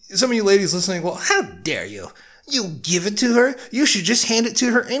some of you ladies listening, well, how dare you? You give it to her? You should just hand it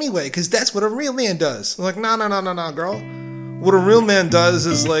to her anyway, because that's what a real man does. I'm like, no, girl. What a real man does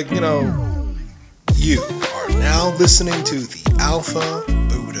is like, you are now listening to the Alpha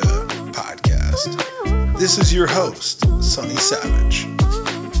Buddha Podcast. This is your host, Sonny Savage.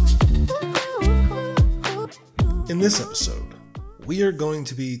 In this episode, we are going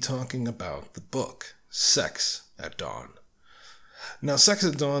to be talking about the book, Sex at Dawn. Now, Sex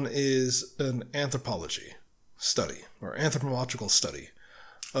at Dawn is an anthropology study, or anthropological study,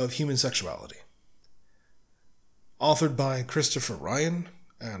 of human sexuality. Authored by Christopher Ryan,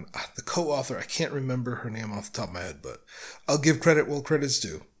 and the co-author, I can't remember her name off the top of my head, but I'll give credit where credit's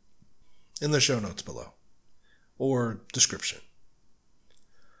due in the show notes below, or description.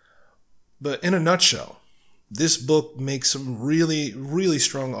 But in a nutshell, this book makes some really, really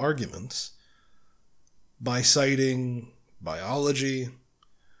strong arguments by citing biology,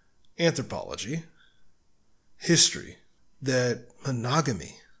 anthropology, history, that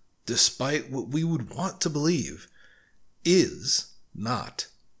monogamy, despite what we would want to believe, is not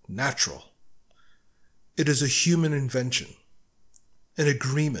natural. It is a human invention, an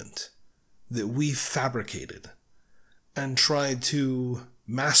agreement that we fabricated and tried to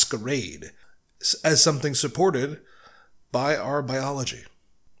masquerade as something supported by our biology.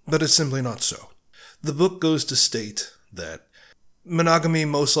 But it's simply not so. The book goes to state that monogamy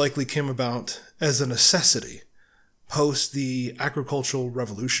most likely came about as a necessity post the agricultural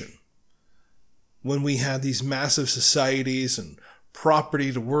revolution, when we had these massive societies and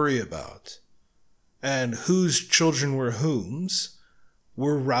property to worry about, and whose children were whom's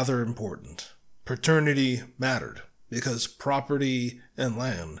were rather important. Paternity mattered, because property and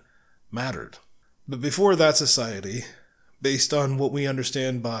land mattered. But before that society, based on what we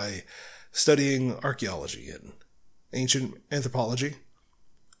understand by studying archaeology and ancient anthropology,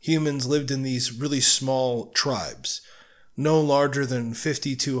 humans lived in these really small tribes, no larger than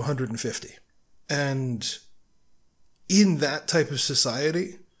 50 to 150. And in that type of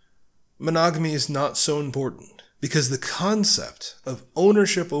society, monogamy is not so important, because the concept of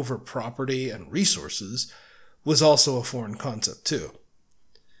ownership over property and resources was also a foreign concept too.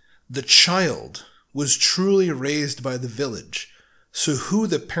 The child was truly raised by the village, so who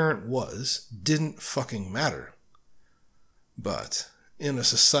the parent was didn't fucking matter. But in a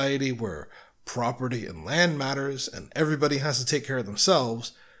society where property and land matters and everybody has to take care of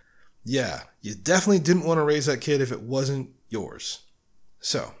themselves, yeah, you definitely didn't want to raise that kid if it wasn't yours.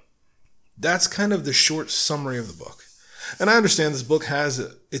 So, that's kind of the short summary of the book. And I understand this book has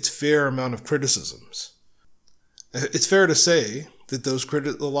its fair amount of criticisms. It's fair to say that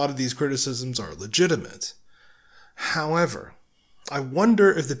a lot of these criticisms are legitimate. However, I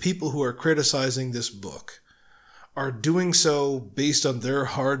wonder if the people who are criticizing this book are doing so based on their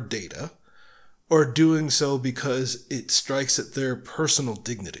hard data, or doing so because it strikes at their personal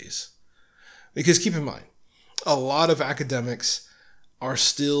dignities. Because keep in mind, a lot of academics are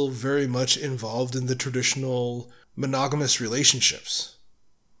still very much involved in the traditional monogamous relationships,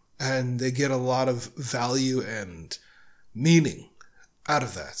 and they get a lot of value and meaning out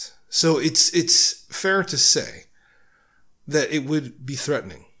of that. So it's fair to say that it would be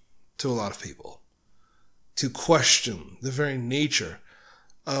threatening to a lot of people to question the very nature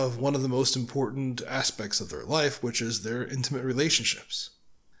of one of the most important aspects of their life, which is their intimate relationships.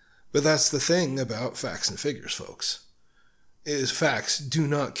 But that's the thing about facts and figures, folks, is facts do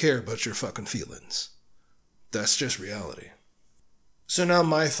not care about your fucking feelings. That's just reality. So now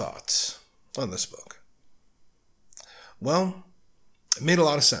my thoughts on this book. Well, it made a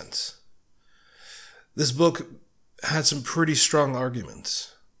lot of sense. This book had some pretty strong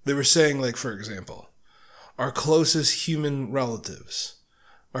arguments. They were saying, like, for example, our closest human relatives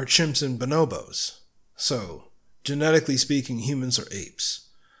are chimps and bonobos. So, genetically speaking, humans are apes.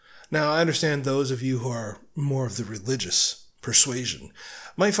 Now, I understand those of you who are more of the religious persuasion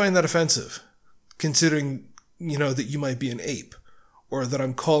might find that offensive, considering, that you might be an ape, or that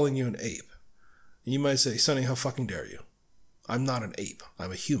I'm calling you an ape. You might say, Sonny, how fucking dare you? I'm not an ape.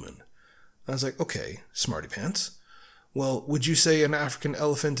 I'm a human. And I was like, okay, smarty pants. Well, would you say an African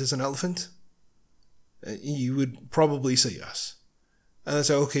elephant is an elephant? You would probably say yes. And I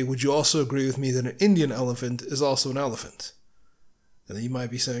say, okay, would you also agree with me that an Indian elephant is also an elephant? And then you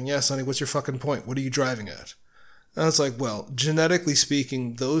might be saying, yeah, Sonny, what's your fucking point? What are you driving at? And I was like, well, genetically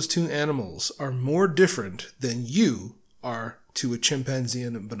speaking, those two animals are more different than you are to a chimpanzee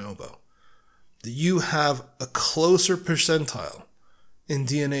and a bonobo. That you have a closer percentile in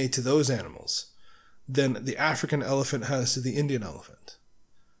DNA to those animals than the African elephant has to the Indian elephant.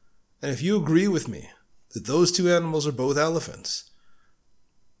 And if you agree with me that those two animals are both elephants,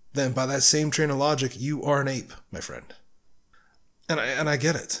 then by that same train of logic, you are an ape, my friend. And I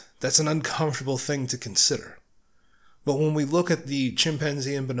get it. That's an uncomfortable thing to consider. But when we look at the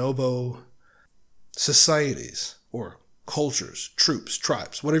chimpanzee and bonobo societies, or cultures, troops,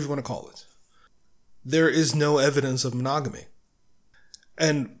 tribes, whatever you want to call it, there is no evidence of monogamy.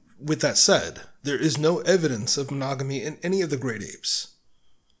 And with that said, there is no evidence of monogamy in any of the great apes.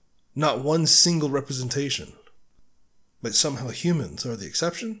 Not one single representation. But somehow humans are the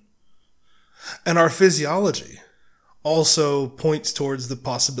exception. And our physiology also points towards the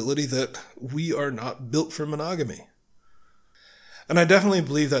possibility that we are not built for monogamy. And I definitely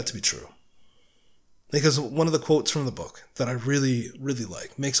believe that to be true. Because one of the quotes from the book that I really, really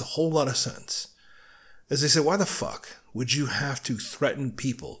like makes a whole lot of sense. As they say, why the fuck would you have to threaten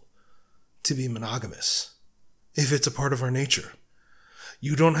people to be monogamous if it's a part of our nature?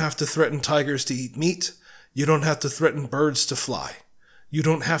 You don't have to threaten tigers to eat meat. You don't have to threaten birds to fly. You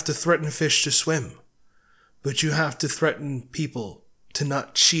don't have to threaten fish to swim. But you have to threaten people to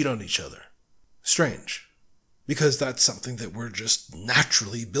not cheat on each other. Strange. Because that's something that we're just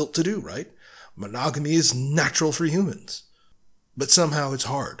naturally built to do, right? Monogamy is natural for humans. But somehow it's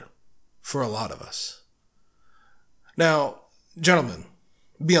hard for a lot of us. Now, gentlemen,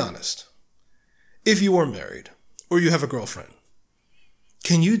 be honest. If you are married, or you have a girlfriend,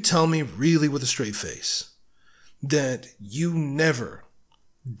 can you tell me really with a straight face that you never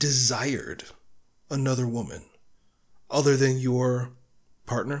desired another woman other than your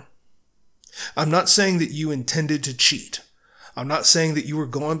partner? I'm not saying that you intended to cheat. I'm not saying that you were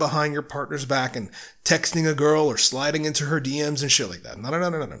going behind your partner's back and texting a girl or sliding into her DMs and shit like that.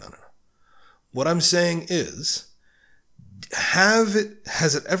 No. What I'm saying is, has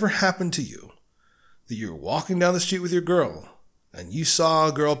it ever happened to you that you're walking down the street with your girl and you saw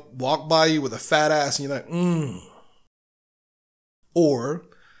a girl walk by you with a fat ass and you're like, Or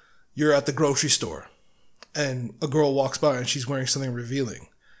you're at the grocery store and a girl walks by and she's wearing something revealing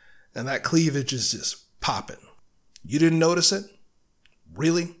and that cleavage is just popping. You didn't notice it?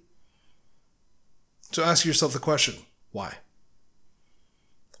 Really? So ask yourself the question, why?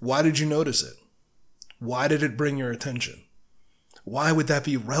 Why did you notice it? Why did it bring your attention? Why would that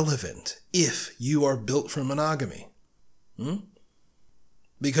be relevant if you are built for monogamy?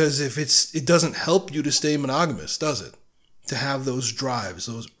 Because if it doesn't help you to stay monogamous, does it? To have those drives,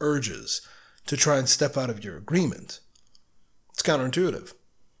 those urges to try and step out of your agreement. It's counterintuitive.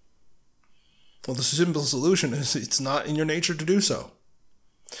 Well, the simple solution is it's not in your nature to do so.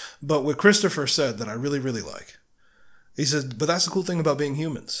 But what Christopher said that I really, really like, he said, but that's the cool thing about being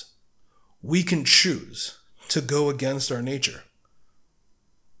humans. We can choose to go against our nature.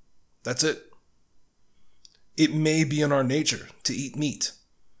 That's it. It may be in our nature to eat meat.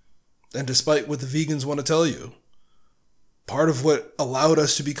 And despite what the vegans want to tell you, part of what allowed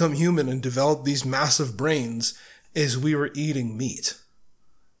us to become human and develop these massive brains is we were eating meat.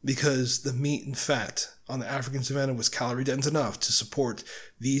 Because the meat and fat on the African savanna was calorie dense enough to support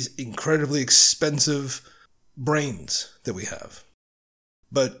these incredibly expensive brains that we have.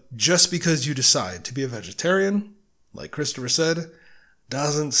 But just because you decide to be a vegetarian, like Christopher said,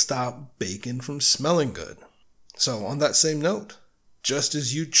 doesn't stop bacon from smelling good. So on that same note, just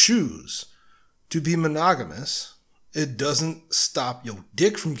as you choose to be monogamous, it doesn't stop your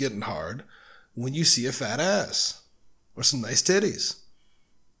dick from getting hard when you see a fat ass or some nice titties.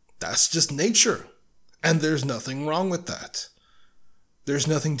 That's just nature. And there's nothing wrong with that. There's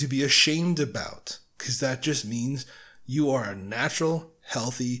nothing to be ashamed about, because that just means you are a natural,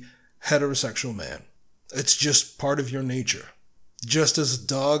 healthy, heterosexual man. It's just part of your nature. Just as a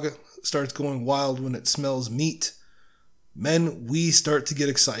dog starts going wild when it smells meat, men, we start to get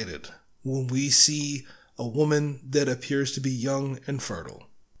excited when we see a woman that appears to be young and fertile.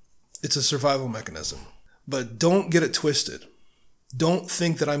 It's a survival mechanism. But don't get it twisted. Don't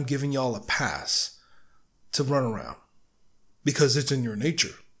think that I'm giving y'all a pass to run around because it's in your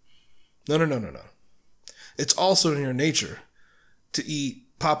nature. No. It's also in your nature to eat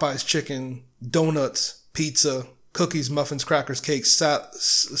Popeye's chicken, donuts, pizza, cookies, muffins, crackers, cakes,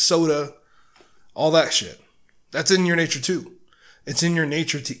 soda, all that shit. That's in your nature too. It's in your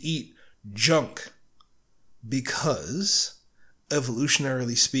nature to eat junk because,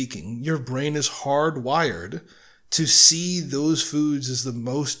 evolutionarily speaking, your brain is hardwired to see those foods as the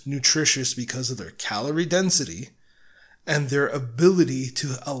most nutritious because of their calorie density and their ability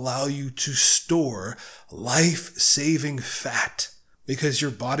to allow you to store life-saving fat, because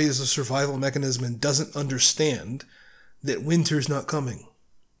your body is a survival mechanism and doesn't understand that winter's not coming.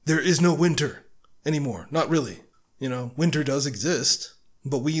 There is no winter anymore. Not really. Winter does exist,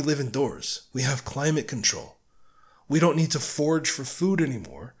 but we live indoors. We have climate control. We don't need to forage for food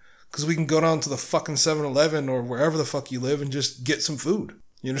anymore Because we can go down to the fucking 7-Eleven or wherever the fuck you live and just get some food.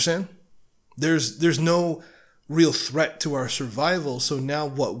 You understand? There's no real threat to our survival. So now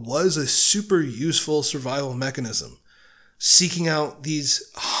what was a super useful survival mechanism, seeking out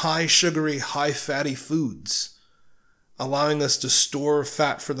these high sugary, high fatty foods, allowing us to store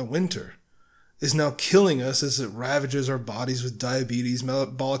fat for the winter, is now killing us as it ravages our bodies with diabetes,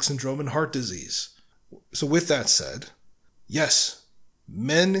 metabolic syndrome, and heart disease. So with that said, yes,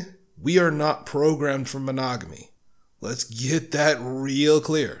 men, we are not programmed for monogamy. Let's get that real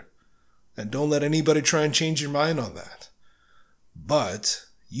clear. And don't let anybody try and change your mind on that. But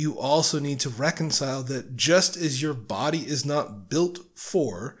you also need to reconcile that just as your body is not built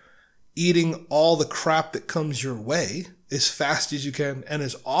for eating all the crap that comes your way as fast as you can and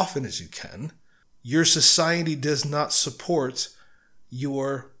as often as you can, your society does not support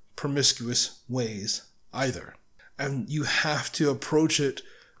your promiscuous ways either. And you have to approach it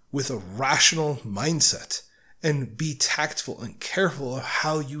with a rational mindset and be tactful and careful of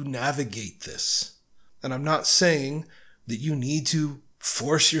how you navigate this. And I'm not saying that you need to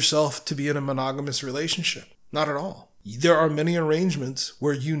force yourself to be in a monogamous relationship. Not at all. There are many arrangements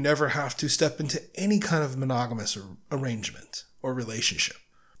where you never have to step into any kind of monogamous arrangement or relationship.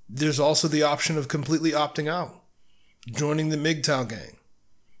 There's also the option of completely opting out, joining the MGTOW gang.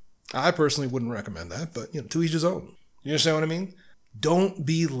 I personally wouldn't recommend that, but to each his own. You understand what I mean? Don't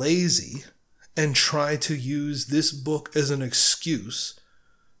be lazy and try to use this book as an excuse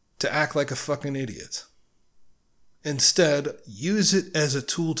to act like a fucking idiot. Instead, use it as a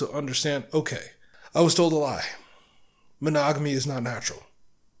tool to understand, okay, I was told a lie. Monogamy is not natural.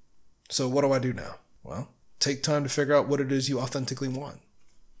 So what do I do now? Well, take time to figure out what it is you authentically want.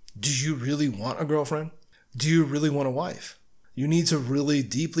 Do you really want a girlfriend? Do you really want a wife? You need to really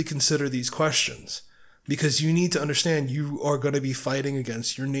deeply consider these questions because you need to understand you are going to be fighting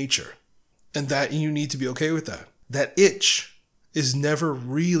against your nature. And that you need to be okay with that. That itch is never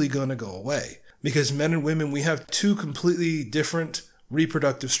really going to go away because men and women, we have two completely different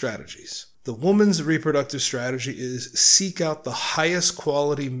reproductive strategies. The woman's reproductive strategy is seek out the highest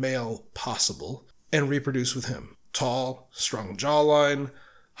quality male possible and reproduce with him. Tall, strong jawline,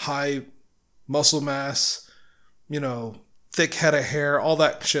 high muscle mass, thick head of hair, all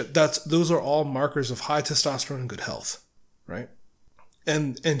that shit. Those are all markers of high testosterone and good health, right?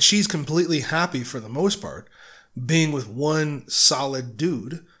 And she's completely happy for the most part being with one solid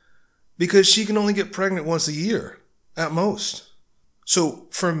dude because she can only get pregnant once a year at most. So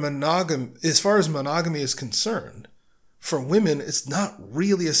as far as monogamy is concerned, for women, it's not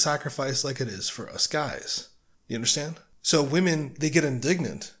really a sacrifice like it is for us guys. You understand? So women, they get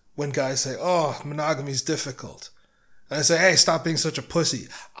indignant when guys say, oh, monogamy is difficult. And I say, hey, stop being such a pussy.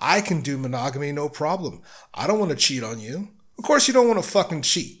 I can do monogamy, no problem. I don't want to cheat on you. Of course you don't want to fucking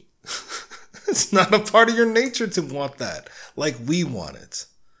cheat. It's not a part of your nature to want that like we want it.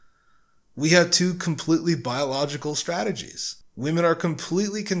 We have two completely biological strategies. Women are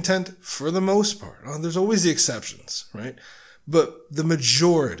completely content for the most part. There's always the exceptions, right? But the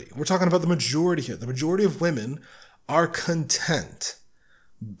majority, we're talking about the majority here. The majority of women are content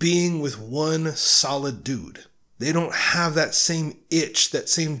being with one solid dude. They don't have that same itch, that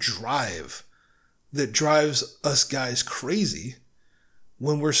same drive that drives us guys crazy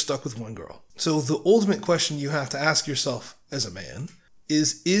when we're stuck with one girl. So the ultimate question you have to ask yourself as a man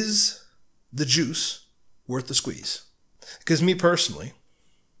is the juice worth the squeeze? Because me personally,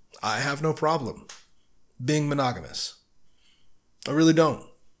 I have no problem being monogamous. I really don't.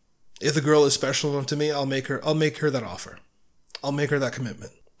 If the girl is special enough to me, I'll make her that offer. I'll make her that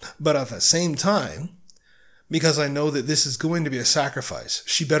commitment. But at the same time, because I know that this is going to be a sacrifice,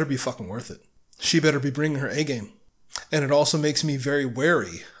 she better be fucking worth it. She better be bringing her A game. And it also makes me very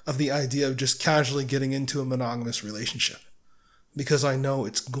wary of the idea of just casually getting into a monogamous relationship because I know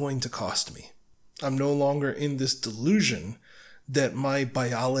it's going to cost me. I'm no longer in this delusion that my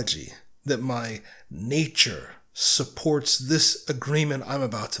biology, that my nature supports this agreement I'm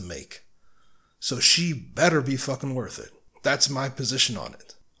about to make. So she better be fucking worth it. That's my position on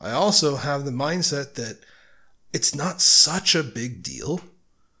it. I also have the mindset that it's not such a big deal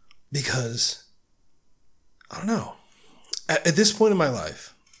because I don't know. At this point in my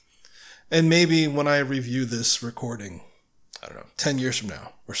life, and maybe when I review this recording, 10 years from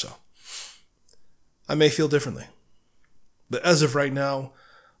now or so, I may feel differently. But as of right now,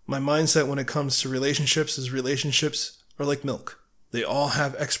 my mindset when it comes to relationships is relationships are like milk. They all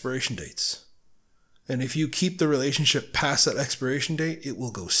have expiration dates. And if you keep the relationship past that expiration date, it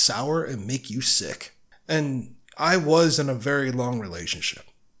will go sour and make you sick. And I was in a very long relationship,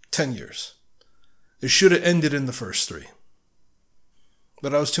 10 years. It should have ended in the first 3.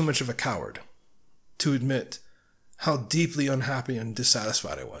 But I was too much of a coward to admit how deeply unhappy and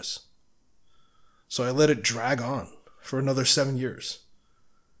dissatisfied I was. So I let it drag on for another 7 years.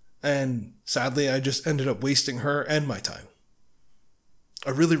 And sadly, I just ended up wasting her and my time.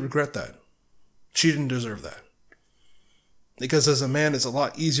 I really regret that. She didn't deserve that. Because as a man, it's a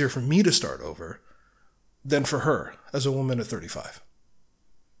lot easier for me to start over than for her as a woman at 35.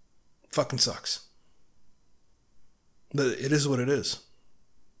 Fucking sucks. But it is what it is.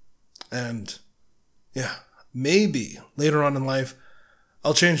 And yeah, maybe later on in life,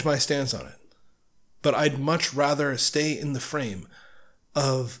 I'll change my stance on it. But I'd much rather stay in the frame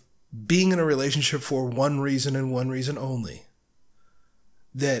of being in a relationship for one reason and one reason only.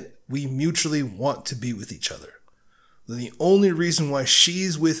 That we mutually want to be with each other. The only reason why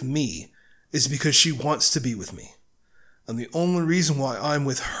she's with me is because she wants to be with me. And the only reason why I'm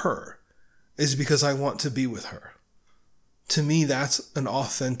with her is because I want to be with her. To me, that's an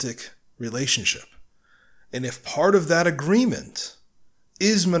authentic relationship. And if part of that agreement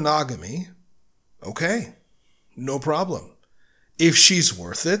is monogamy, okay, no problem. If she's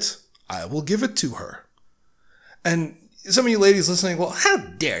worth it, I will give it to her. And some of you ladies listening, well, how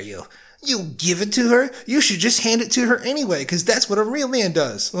dare you? You give it to her? You should just hand it to her anyway, because that's what a real man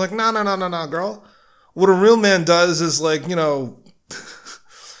does. I'm like, no, girl. What a real man does is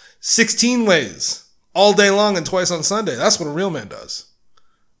 16 ways all day long and twice on Sunday. That's what a real man does.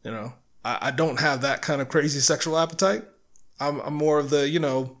 I don't have that kind of crazy sexual appetite. I'm more of the,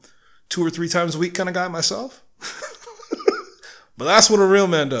 2 or 3 times a week kind of guy myself. But that's what a real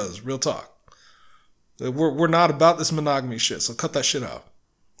man does. Real talk. We're not about this monogamy shit, so cut that shit out.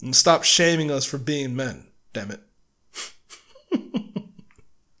 And stop shaming us for being men, damn it.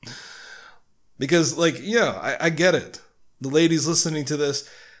 Because, I get it. The ladies listening to this,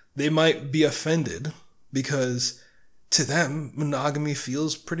 they might be offended because to them, monogamy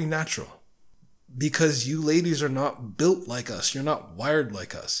feels pretty natural. Because you ladies are not built like us. You're not wired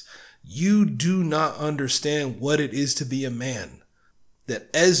like us. You do not understand what it is to be a man.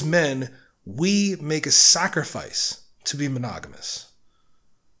 That as men, we make a sacrifice to be monogamous.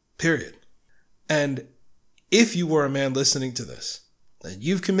 Period. And if you were a man listening to this, and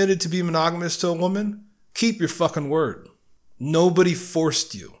you've committed to be monogamous to a woman, keep your fucking word. Nobody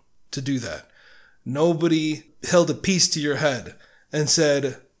forced you to do that. Nobody held a piece to your head and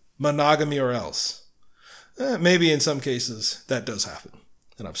said, monogamy or else. Maybe in some cases that does happen.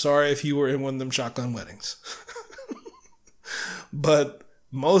 And I'm sorry if you were in one of them shotgun weddings. But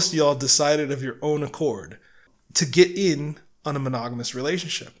most of y'all decided of your own accord to get in on a monogamous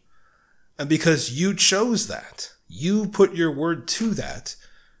relationship. And because you chose that, you put your word to that,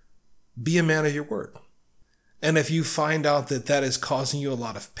 be a man of your word. And if you find out that that is causing you a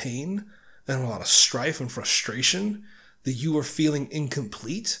lot of pain and a lot of strife and frustration, that you are feeling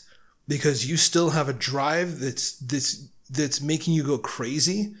incomplete because you still have a drive that's making you go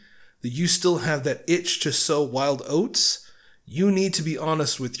crazy, that you still have that itch to sow wild oats, you need to be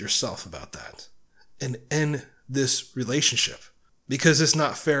honest with yourself about that and end this relationship. Because it's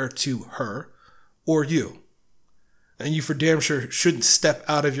not fair to her or you. And you for damn sure shouldn't step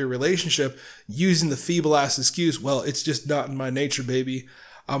out of your relationship using the feeble-ass excuse, well, it's just not in my nature, baby.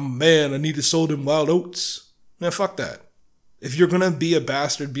 I'm a man, I need to sow them wild oats. Man, fuck that. If you're going to be a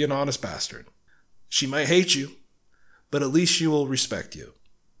bastard, be an honest bastard. She might hate you, but at least she will respect you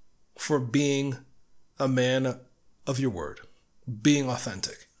for being a man of your word, being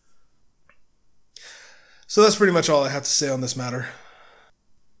authentic. So that's pretty much all I have to say on this matter.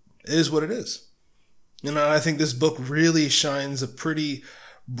 It is what it is. I think this book really shines a pretty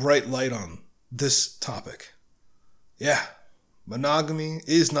bright light on this topic. Yeah, monogamy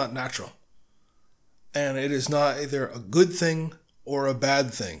is not natural. And it is not either a good thing or a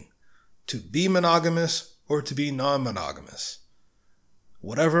bad thing to be monogamous or to be non-monogamous.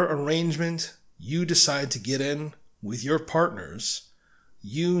 Whatever arrangement you decide to get in with your partners,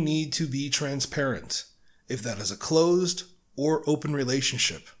 you need to be transparent. If that is a closed or open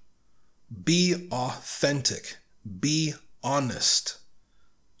relationship, be authentic. Be honest.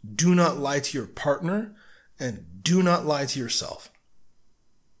 Do not lie to your partner and do not lie to yourself.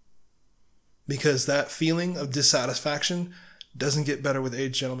 Because that feeling of dissatisfaction doesn't get better with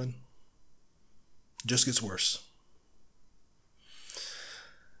age, gentlemen. It just gets worse.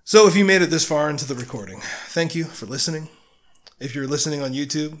 So if you made it this far into the recording, thank you for listening. If you're listening on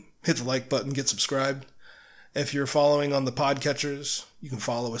YouTube, hit the like button, get subscribed. If you're following on the podcatchers, you can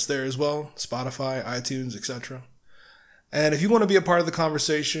follow us there as well. Spotify, iTunes, etc. And if you want to be a part of the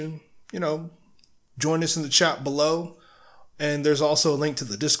conversation, join us in the chat below. And there's also a link to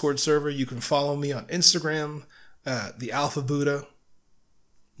the Discord server. You can follow me on Instagram at the Alpha Buddha.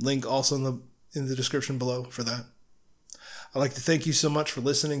 Link also in the description below for that. I'd like to thank you so much for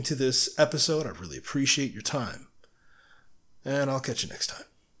listening to this episode. I really appreciate your time. And I'll catch you next time.